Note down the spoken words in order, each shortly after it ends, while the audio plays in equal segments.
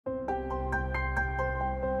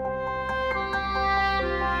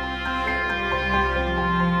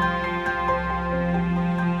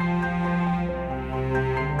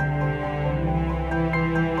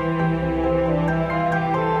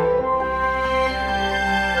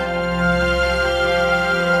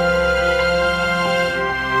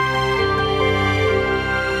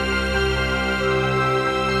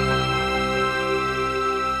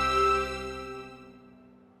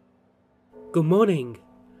Good morning.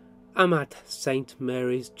 I'm at St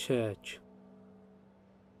Mary's Church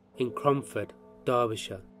in Cromford,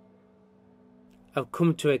 Derbyshire. I've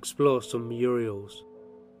come to explore some murals,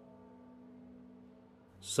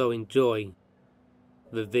 so enjoy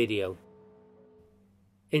the video.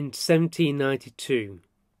 In 1792,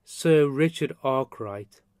 Sir Richard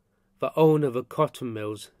Arkwright, the owner of the cotton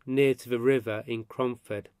mills near to the river in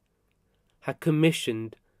Cromford, had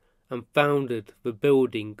commissioned and founded the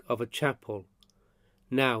building of a chapel,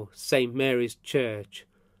 now St Mary's Church,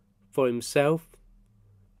 for himself,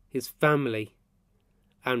 his family,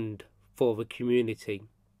 and for the community.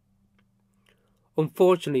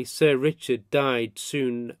 Unfortunately, Sir Richard died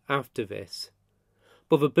soon after this,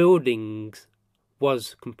 but the building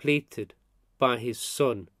was completed by his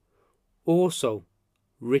son, also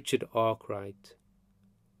Richard Arkwright.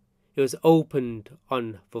 It was opened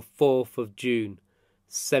on the 4th of June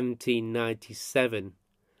 1797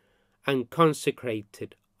 and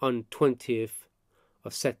consecrated on 20th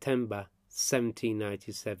of September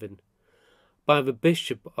 1797 by the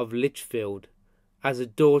Bishop of Lichfield as a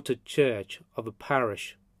daughter church of the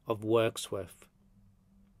parish of Wirksworth.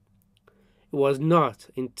 It was not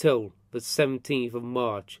until the 17th of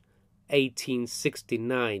March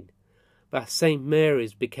 1869 that St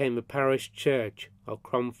Mary's became a parish church of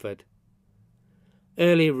Cromford.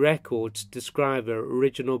 Early records describe the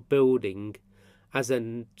original building as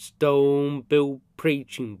a stone-built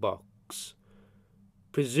preaching box,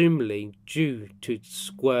 presumably due to its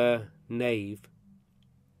square nave.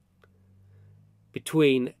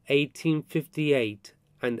 Between 1858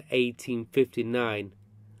 and 1859,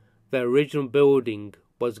 the original building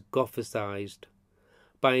was Gothicised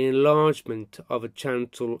by an enlargement of a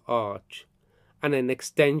chancel arch and an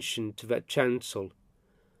extension to that chancel,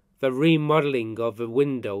 the remodelling of the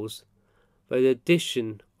windows, the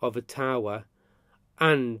addition of a tower,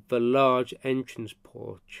 and the large entrance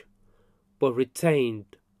porch, but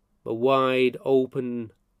retained the wide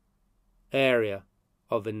open area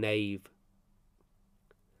of the nave.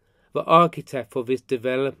 The architect for this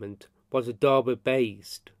development was a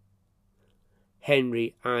Derby-based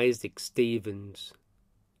Henry Isaac Stevens.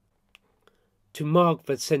 To mark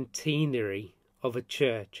the centenary of the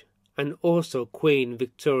church and also Queen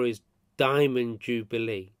Victoria's Diamond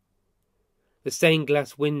Jubilee, the stained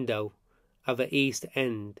glass window at the east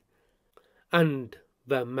end and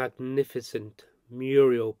the magnificent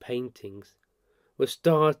mural paintings were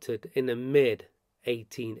started in the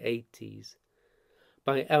mid-1880s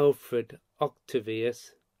by Alfred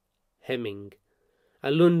Octavius Hemming, a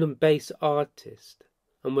London-based artist,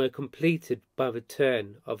 and were completed by the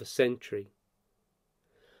turn of the century.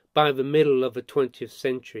 By the middle of the 20th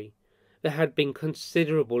century, there had been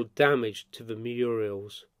considerable damage to the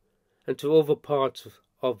murals and to other parts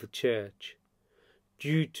of the church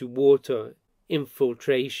due to water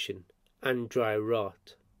infiltration and dry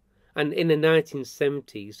rot, and in the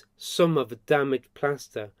 1970s some of the damaged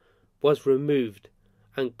plaster was removed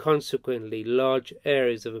and consequently large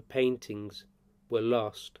areas of the paintings were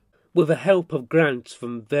lost. With the help of grants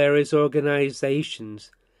from various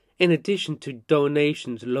organisations, in addition to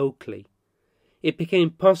donations locally, it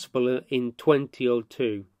became possible in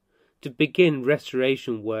 2002 to begin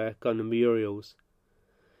restoration work on the murals.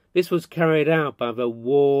 This was carried out by the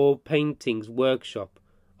Wall Paintings Workshop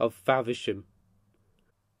of Faversham,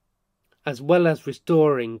 as well as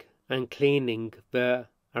restoring and cleaning the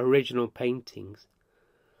original paintings.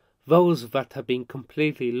 Those that had been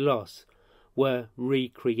completely lost were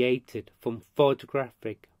recreated from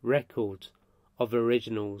photographic records of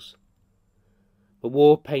originals. The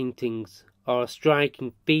wall paintings are a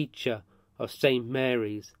striking feature of St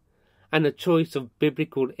Mary's, and a choice of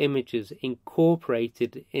biblical images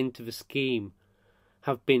incorporated into the scheme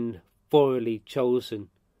have been thoroughly chosen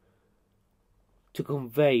to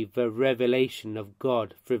convey the revelation of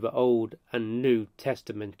God through the Old and New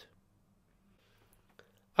Testament.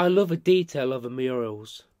 I love the detail of the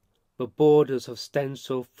murals, the borders of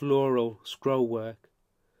stencil floral scrollwork,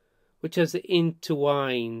 which has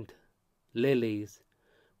entwined lilies,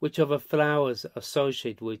 which are the flowers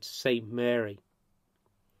associated with St Mary.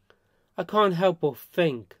 I can't help but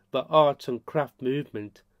think the arts and craft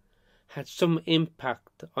movement had some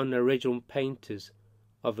impact on the original painters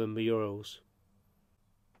of the murals.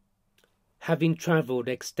 Having travelled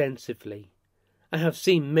extensively, I have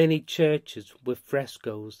seen many churches with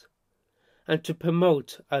frescoes, and to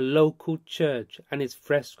promote a local church and its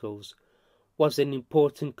frescoes was an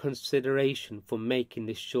important consideration for making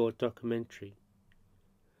this short documentary.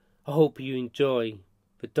 I hope you enjoy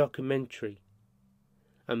the documentary,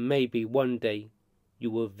 and maybe one day you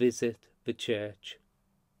will visit the church.